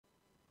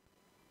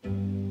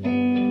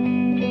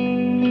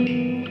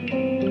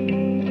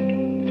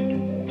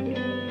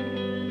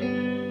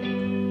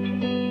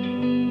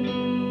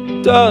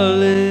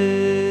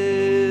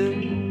Darling,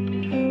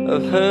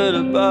 I've heard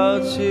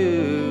about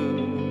you.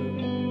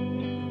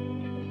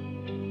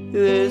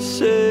 They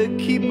say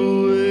keep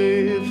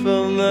away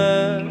from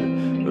that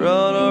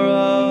run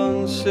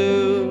around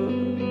soon.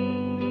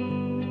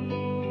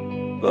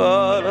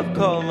 But I've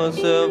caught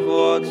myself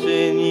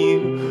watching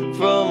you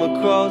from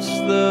across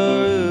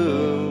the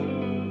room.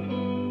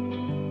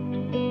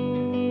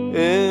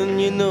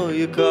 And you know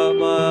you caught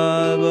my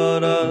eye,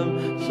 but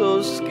I'm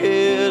so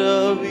scared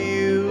of you.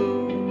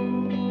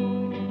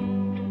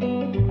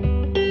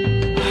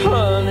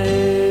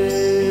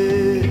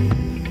 Honey,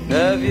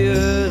 have you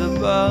heard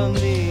about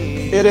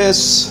me? It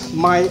is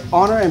my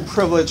honor and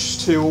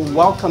privilege to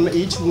welcome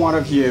each one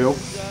of you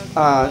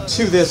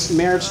to this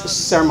marriage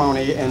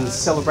ceremony and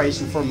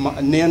celebration for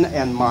Ninh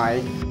and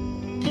Mai.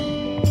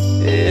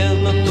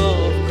 And I know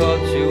I've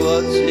caught you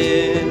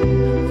watching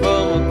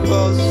from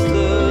across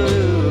the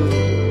room.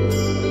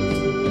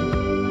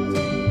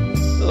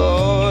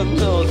 Lord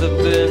knows I've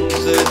been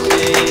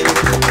searching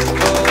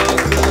for a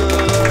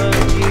girl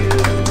like you.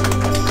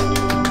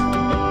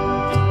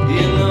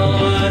 You know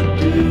I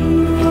do.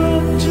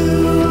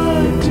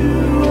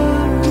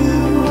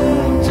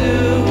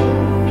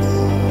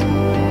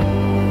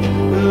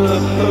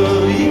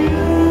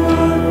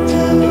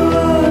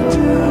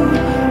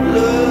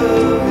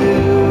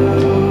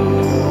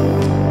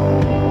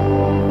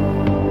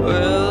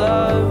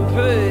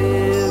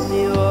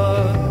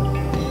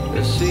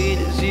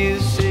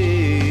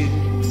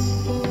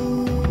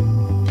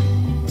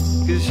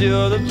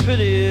 You're the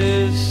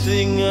prettiest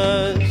thing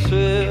I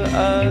swear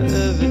I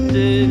ever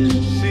did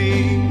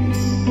see.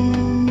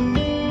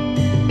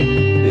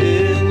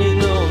 And you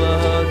know my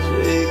heart's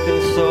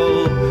aching, so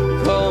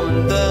come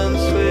and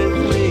dance with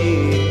me.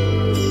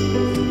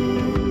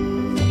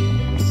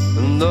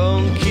 And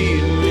don't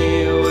keep me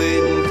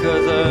waiting,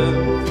 'cause I'm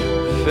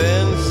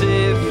fancy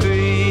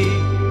free.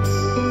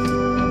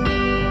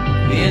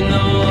 You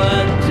know I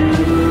do.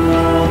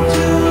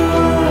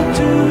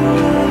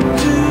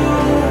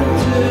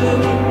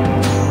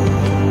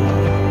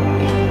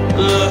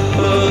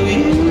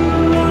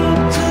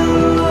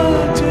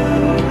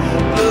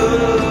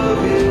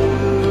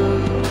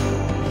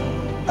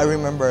 I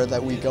remember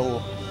that we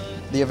go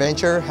the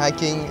adventure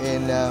hiking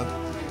in the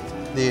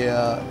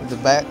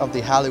back of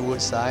the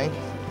Hollywood side,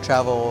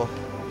 travel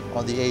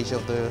on the edge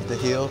of the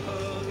hill,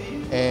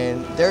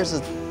 and there's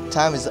a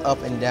time is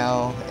up and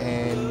down,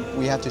 and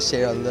we have to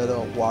share a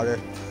little water.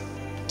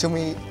 To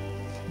me,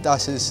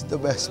 that is the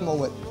best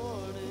moment.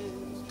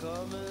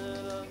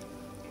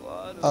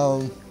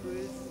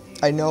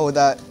 I know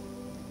that,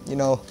 you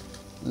know,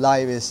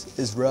 life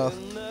is rough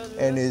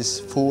and is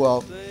full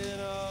of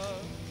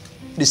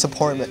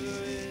disappointment,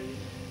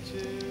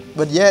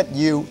 but yet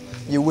you're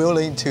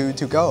willing to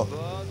go.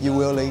 You're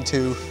willing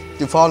to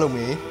follow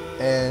me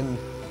and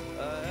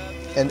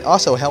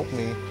also help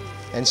me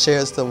and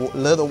shares the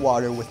little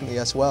water with me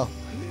as well.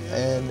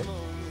 And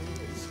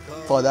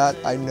for that,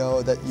 I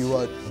know that you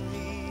are,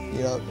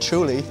 you know,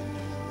 truly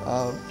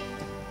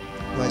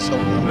my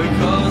soulmate.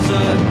 Because I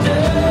do.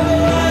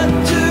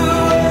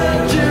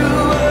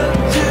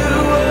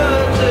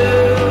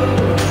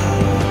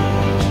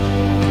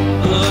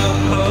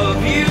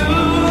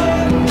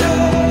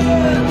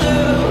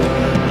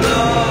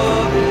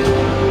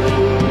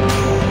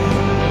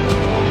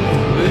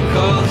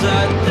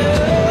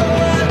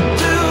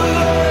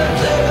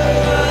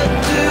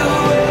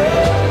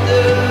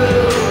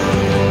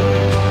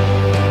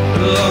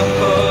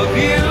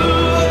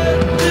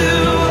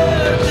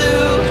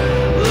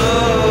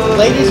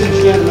 Ladies and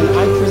gentlemen,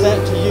 I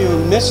present to you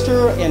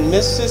Mr. and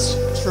Mrs.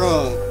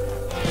 Trung.